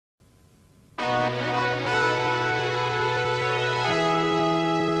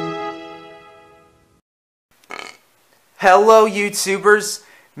Hello YouTubers,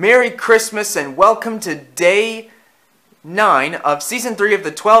 Merry Christmas and welcome to day 9 of season 3 of the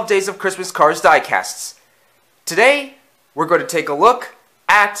 12 Days of Christmas Cars diecasts. Today we're going to take a look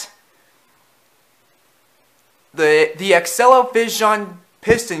at the Axxelo fission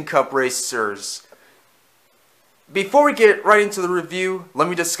piston cup racers. Before we get right into the review, let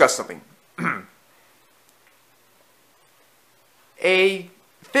me discuss something. A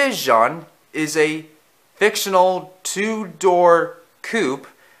fission is a fictional two-door coupe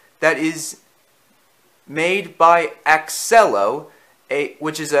that is made by Axxelo,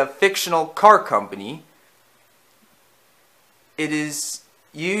 which is a fictional car company. It is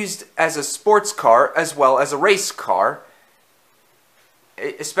used as a sports car as well as a race car,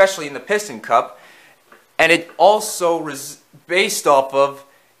 especially in the piston cup, and it also is based off of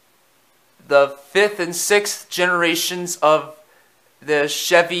the 5th and 6th generations of the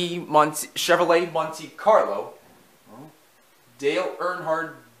Chevrolet Monte Carlo, Dale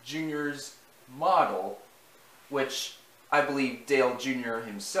Earnhardt Jr.'s model, which I believe Dale Jr.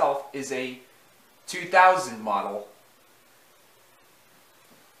 himself is a 2000 model.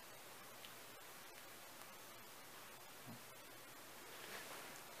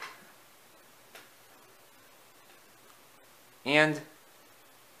 And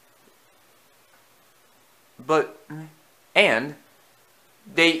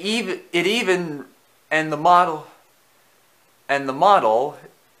the model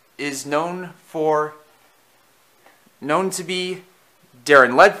is known to be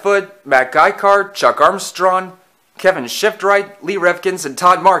Darren Leadfoot, ICar, Chuck Armstrong, Kevinshiftright, Revkins, and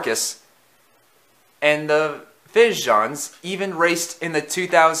Todd Marcus. And the fissions even raced in the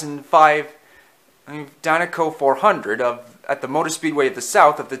 2005 Dynaco 400 at the Motor Speedway of the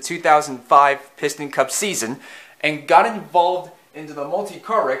South of the 2005 Piston Cup season, and got involved into the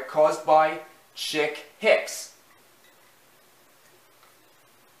multi-car wreck caused by Chick Hicks.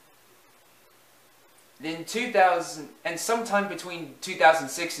 In 2000, and sometime between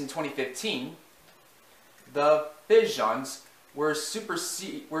 2006 and 2015, the fissions were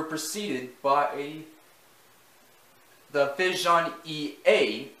preceded by the Fission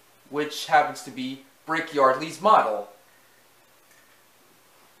EA, which happens to be Brickyard Lee's model.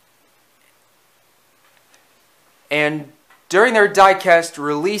 And during their diecast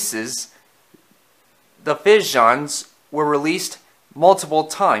releases, the fissions were released multiple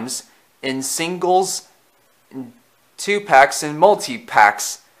times in singles, in 2-packs, and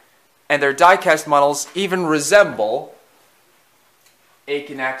multi-packs. And their diecast models even resemble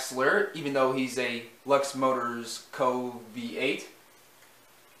Axxelo, even though he's a Lux Motors Co. V8.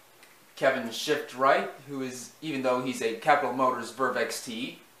 Kevinshiftright, even though he's a Capital Motors Verve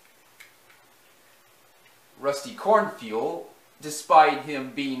XT. Rusty Cornfuel, despite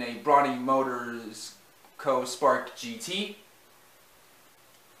him being a Brawny Motors Co. Spark GT.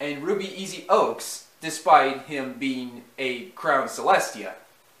 And Ruby Easy Oaks, despite him being a Crown Celestia.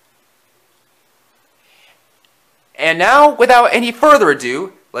 And now, without any further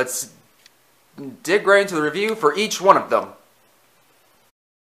ado, let's dig right into the review for each one of them.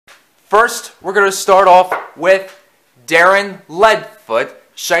 First, we're going to start off with Darren Leadfoot,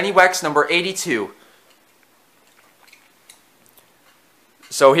 shinywax number 82.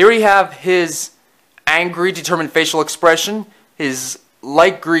 So here we have his angry, determined facial expression, his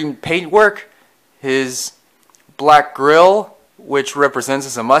light green paintwork, his black grill, which represents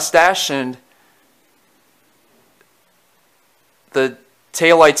as a mustache, and the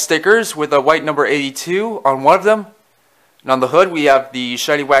taillight stickers with a white number 82 on one of them. And on the hood we have the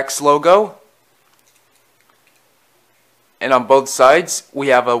shinywax logo. And on both sides we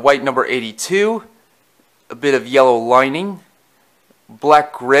have a white number 82, a bit of yellow lining,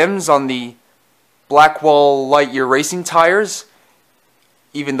 black rims on the Blackwall Lightyear racing tires,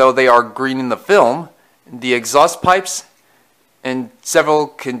 even though they are green in the film, the exhaust pipes, and several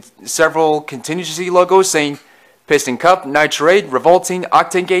contingency logos saying Piston Cup, Nitrate, Revolting,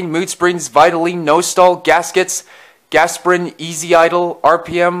 Octane Gain, Moodsprings, Vitaline, Nostall, Gaskets, Gasprin, Easy Idle,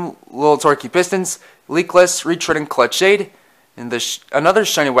 RPM, Little Torquey Pistons, Leakless, Retread, and Clutchaid, and another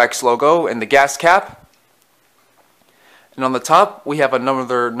shinywax logo and the gas cap. And on the top we have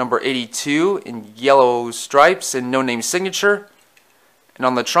another number 82 in yellow stripes and no name signature. And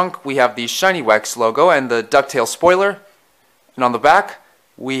on the trunk we have the shinywax logo and the ducktail spoiler. And on the back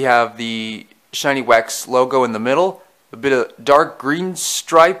we have the shinywax logo in the middle, a bit of dark green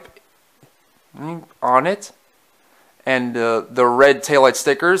stripe on it, and the red taillight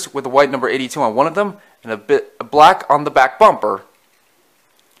stickers with the white number 82 on one of them, and a bit of black on the back bumper.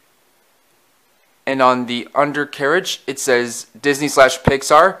 And on the undercarriage it says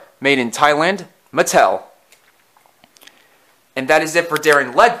Disney/Pixar, made in Thailand, Mattel. And that is it for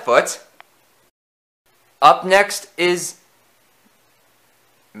Darren Leadfoot. Up next is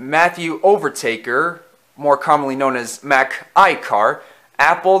Matthew Overtaker, more commonly known as Mac ICar,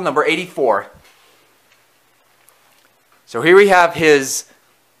 Apple number 84. So here we have his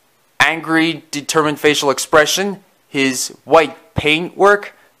angry, determined facial expression, his white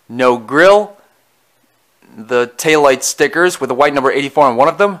paintwork, no grill, the taillight stickers with a white number 84 on one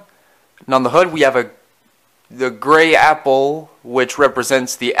of them. And on the hood we have the gray apple, which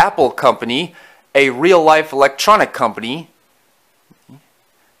represents the Apple company, a real-life electronic company.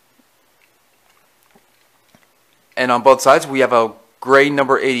 And on both sides we have a gray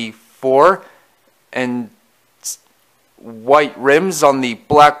number 84 and white rims on the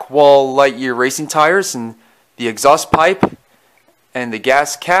Blackwall Lightyear racing tires, and the exhaust pipe and the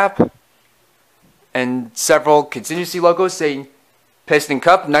gas cap, and several contingency logos saying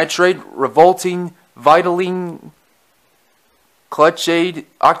pistoncup, nitrate, revolting, vitaline, clutchaid,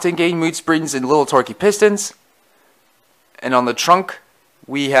 octane gain, moodsprings, and little torquey pistons. And on the trunk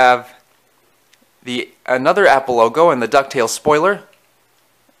we have another Apple logo and the ducktail spoiler.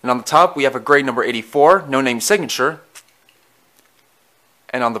 And on the top we have a gray number 84, no name signature.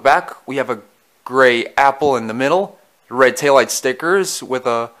 And on the back we have a gray apple in the middle, red taillight stickers with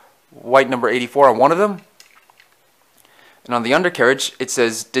a white number 84 on one of them. And on the undercarriage it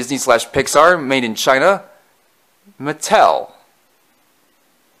says Disney/Pixar, made in China, Mattel.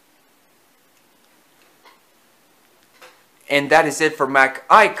 And that is it for Mac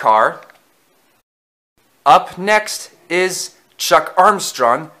ICar. Up next is Chuck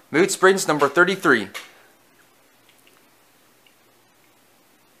Armstrong, moodsprings number 33.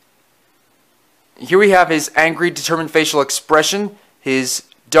 Here we have his angry, determined facial expression, his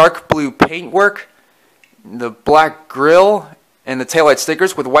dark blue paintwork, the black grille, and the taillight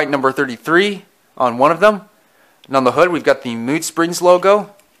stickers with white number 33 on one of them. And on the hood we've got the moodsprings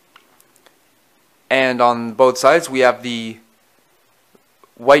logo. And on both sides we have the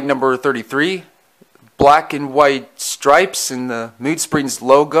white number 33, black and white stripes, and the moodsprings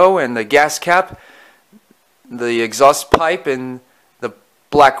logo and the gas cap, the exhaust pipe, and the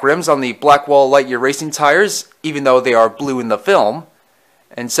black rims on the Blackwall Lightyear racing tires, even though they are blue in the film,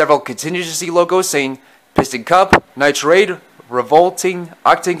 and several contingency logos saying pistoncup, nitrate, revolting,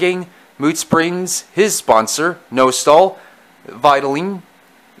 octane gain, moodsprings, his sponsor, nostall, vitaline,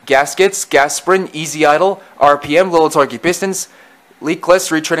 gaskets, gas spring, easy idle, RPM, little torquey pistons,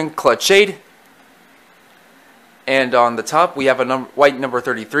 leakless, retreading, clutchaid. And on the top we have a white number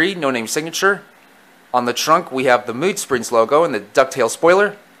 33, no name signature. On the trunk we have the moodsprings logo and the ducktail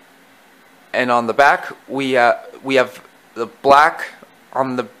spoiler. And on the back we have the black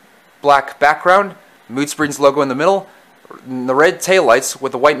on the black background, moodsprings logo in the middle, and the red taillights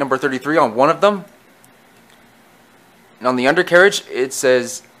with the white number 33 on one of them. And on the undercarriage it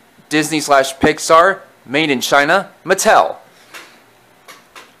says Disney/Pixar, made in China, Mattel.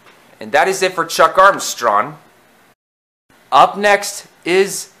 And that is it for Chuck Armstrong. Up next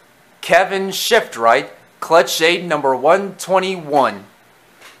is kevinshiftright, clutchaid number 121.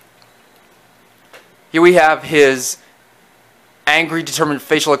 Here we have his angry, determined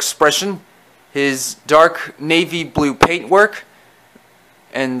facial expression, his dark navy blue paintwork,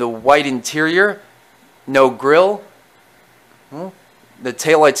 and the white interior, no grill, the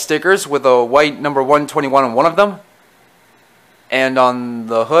taillight stickers with a white number 121 on one of them. And on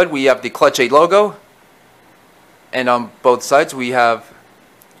the hood we have the clutchaid logo. And on both sides we have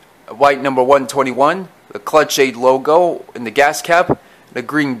a white number 121, the clutchaid logo in the gas cap, the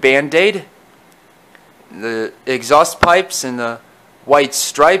green band-aid, the exhaust pipes and the white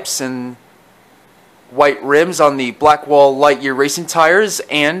stripes and white rims on the Blackwall Lightyear racing tires,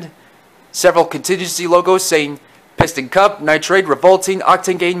 and several contingency logos saying pistoncup, nitrate, revolting,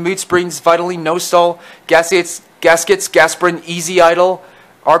 octane gain, moodsprings, vitaline, nostall, gaskets, gas spring, easy idle,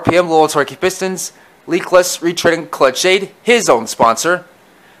 RPM, little torquey pistons, leakless, retreading, clutchaid, his own sponsor.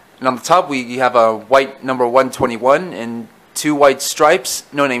 And on the top we have a white number 121 and two white stripes,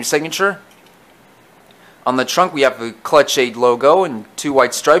 no name signature. On the trunk we have the clutchaid logo and two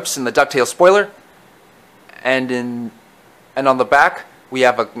white stripes and the ducktail spoiler. And on the back we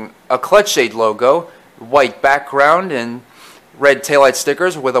have a clutchaid logo, white background, and red taillight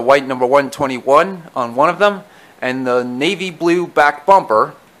stickers with a white number 121 on one of them, and the navy blue back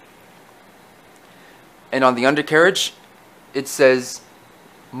bumper. And on the undercarriage it says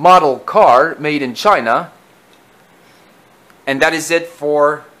model car, made in China. And that is it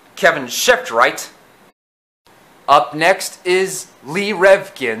for kevinshiftright. Up next is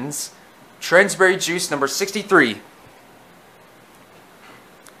Revkins, transberryjuice number 63.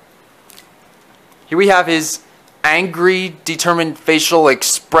 Here we have his angry, determined facial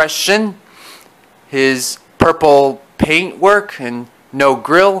expression, his purple paintwork and no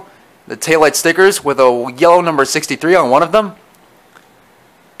grill, the taillight stickers with a yellow number 63 on one of them,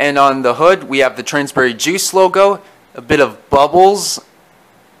 and on the hood we have the transberryjuice logo, a bit of bubbles,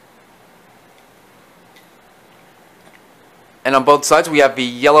 and on both sides we have the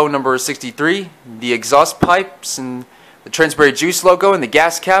yellow number 63, the exhaust pipes, and the transberryjuice logo and the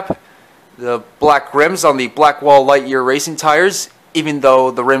gas cap, the black rims on the Blackwall Lightyear racing tires, even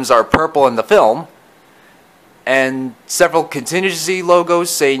though the rims are purple in the film, and several contingency logos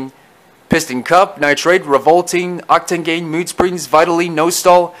saying pistoncup, nitrate, revolting, octane gain, moodsprings, vitally,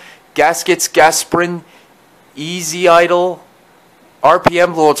 nostall, gaskets, gas spring, easy idle,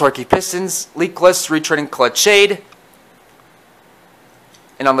 RPM, little torquey pistons, leakless, retreading clutchaid.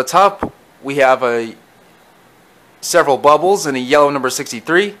 And on the top we have several bubbles and a yellow number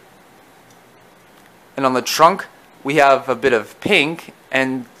 63. And on the trunk we have a bit of pink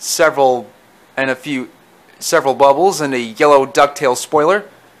and several bubbles and a yellow ducktail spoiler.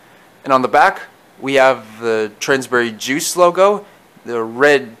 And on the back we have the transberryjuice logo, the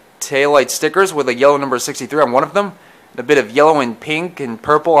red taillight stickers with a yellow number 63 on one of them, and a bit of yellow and pink and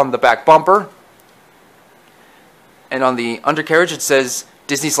purple on the back bumper. And on the undercarriage it says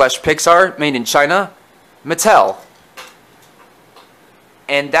Disney/Pixar, made in China, Mattel.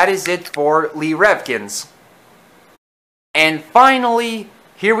 And that is it for Revkins. And finally,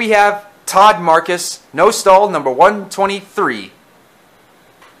 here we have Todd Marcus, nostall number 123.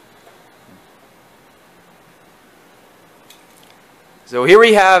 So here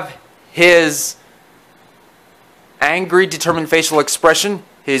we have his angry, determined facial expression,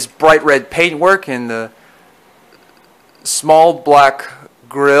 his bright red paintwork, and the small black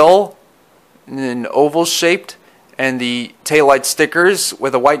grille, and oval shaped, and the taillight stickers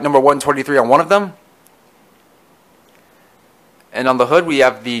with a white number 123 on one of them. And on the hood we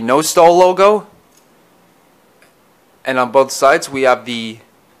have the nostall logo, and on both sides we have the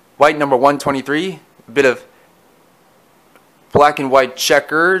white number 123, a bit of black and white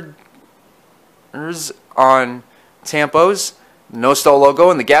checkers on tampos, the nostall logo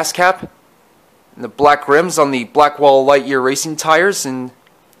and the gas cap, and the black rims on the Blackwall Lightyear racing tires, and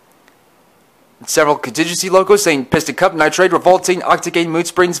several contingency logos saying pistoncup, nitrate, revolting, octane,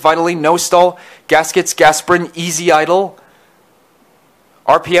 moodsprings, vitally, nostall, gaskets, gas spring, easy idle,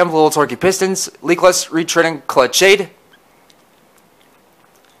 RPM, little torquey pistons, leakless, retreading clutchaid.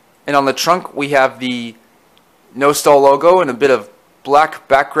 And on the trunk we have the nostall logo and a bit of black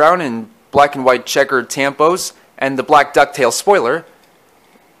background and black and white checkered tampos, and the black ducktail spoiler,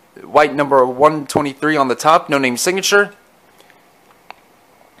 white number 123 on the top, no name signature.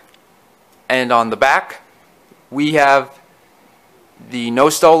 And on the back we have the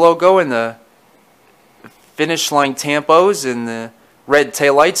nostall logo and the finish line tampos and the red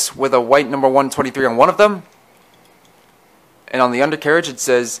taillights with a white number 123 on one of them. And on the undercarriage it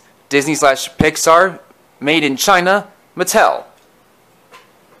says Disney/Pixar, made in China, Mattel.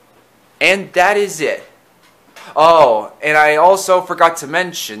 And that is it. Oh, and I also forgot to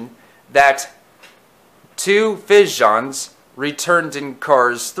mention that 2 fissions returned in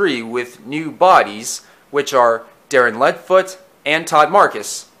Cars 3 with new bodies, which are Darren Leadfoot and Todd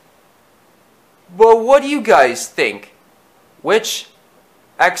Marcus. Well, what do you guys think? Which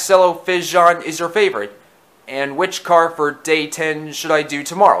Axxelo fission is your favorite? And which car for day 10 should I do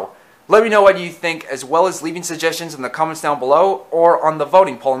tomorrow? Let me know what you think, as well as leaving suggestions in the comments down below or on the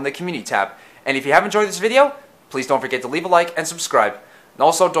voting poll in the community tab. And if you have enjoyed this video, please don't forget to leave a like and subscribe. And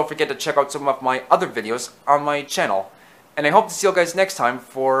also don't forget to check out some of my other videos on my channel. And I hope to see you guys next time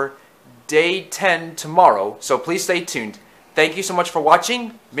for day 10 tomorrow, so please stay tuned. Thank you so much for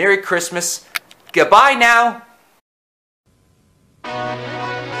watching. Merry Christmas. Goodbye now.